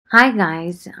Hi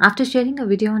guys, after sharing a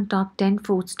video on top 10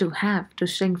 foods to have to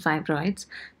shrink fibroids,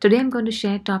 today I'm going to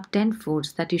share top 10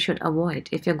 foods that you should avoid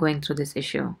if you're going through this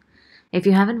issue. If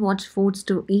you haven't watched foods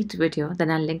to eat video,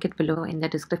 then I'll link it below in the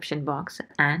description box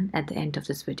and at the end of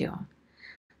this video.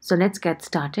 So let's get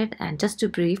started, and just to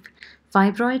brief,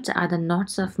 fibroids are the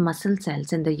knots of muscle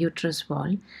cells in the uterus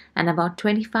wall, and about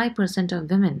 25%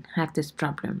 of women have this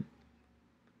problem.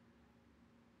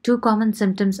 Two common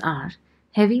symptoms are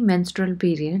heavy menstrual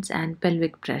periods and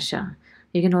pelvic pressure.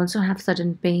 You can also have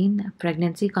sudden pain,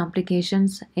 pregnancy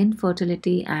complications,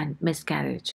 infertility, and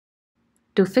miscarriage.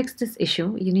 To fix this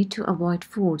issue, you need to avoid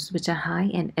foods which are high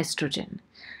in estrogen.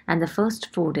 And the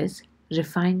first food is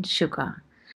refined sugar.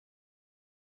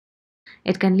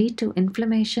 It can lead to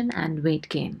inflammation and weight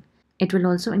gain. It will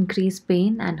also increase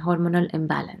pain and hormonal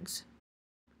imbalance.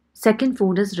 Second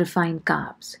food is refined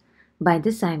carbs. By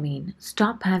this I mean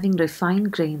stop having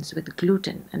refined grains with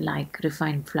gluten like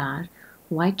refined flour,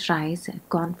 white rice,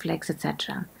 cornflakes,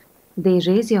 etc. They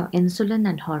raise your insulin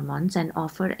and hormones and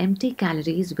offer empty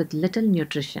calories with little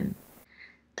nutrition.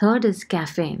 Third is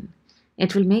caffeine.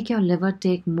 It will make your liver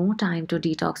take more time to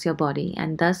detox your body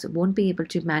and thus won't be able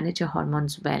to manage your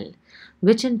hormones well,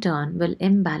 which in turn will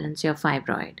imbalance your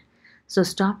fibroid. So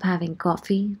stop having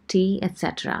coffee, tea,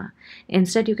 etc.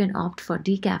 Instead, you can opt for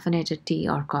decaffeinated tea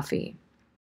or coffee.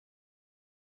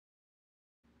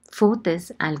 Fourth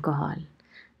is alcohol.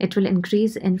 It will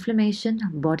increase inflammation,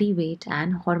 body weight,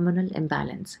 and hormonal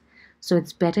imbalance. So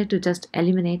it's better to just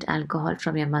eliminate alcohol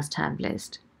from your must-have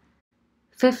list.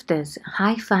 Fifth is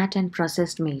high fat and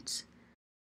processed meats.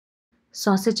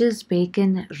 Sausages,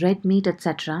 bacon, red meat,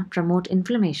 etc. promote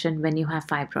inflammation when you have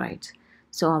fibroids,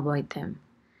 so avoid them.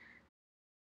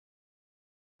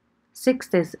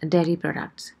 Sixth is dairy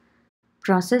products.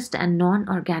 Processed and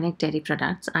non-organic dairy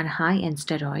products are high in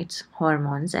steroids,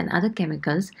 hormones, and other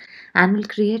chemicals and will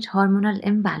create hormonal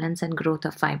imbalance and growth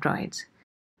of fibroids.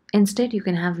 Instead, you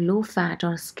can have low-fat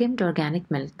or skimmed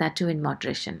organic milk, that too in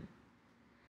moderation.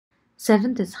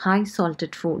 Seventh is high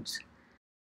salted foods.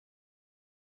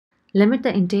 Limit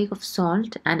the intake of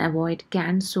salt and avoid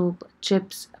canned soup,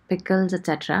 chips, pickles,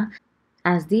 etc.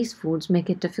 as these foods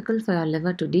make it difficult for your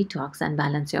liver to detox and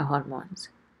balance your hormones.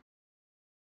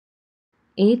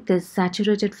 Eighth is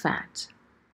saturated fats.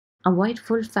 Avoid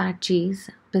full-fat cheese,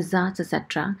 pizzas,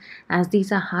 etc. as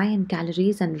these are high in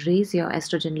calories and raise your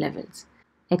estrogen levels.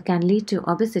 It can lead to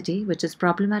obesity, which is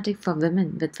problematic for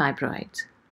women with fibroids.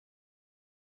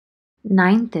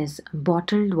 Ninth is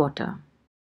bottled water.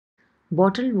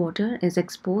 Bottled water is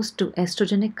exposed to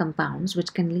estrogenic compounds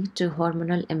which can lead to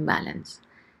hormonal imbalance.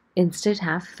 Instead,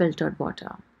 have filtered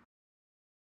water.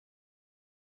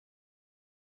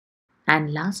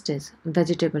 And last is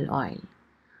vegetable oil.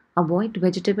 Avoid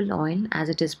vegetable oil as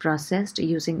it is processed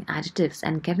using additives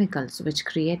and chemicals which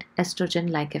create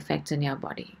estrogen-like effects in your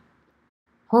body.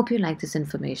 Hope you like this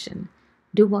information.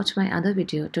 Do watch my other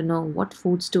video to know what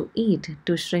foods to eat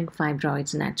to shrink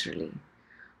fibroids naturally.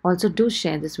 Also, do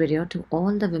share this video to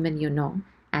all the women you know,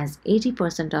 as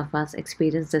 80% of us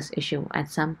experience this issue at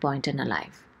some point in our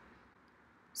life.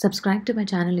 Subscribe to my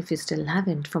channel if you still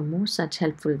haven't for more such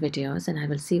helpful videos, and I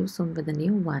will see you soon with a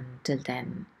new one. Till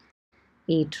then,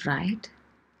 eat right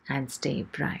and stay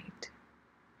bright.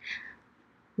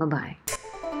 Bye-bye.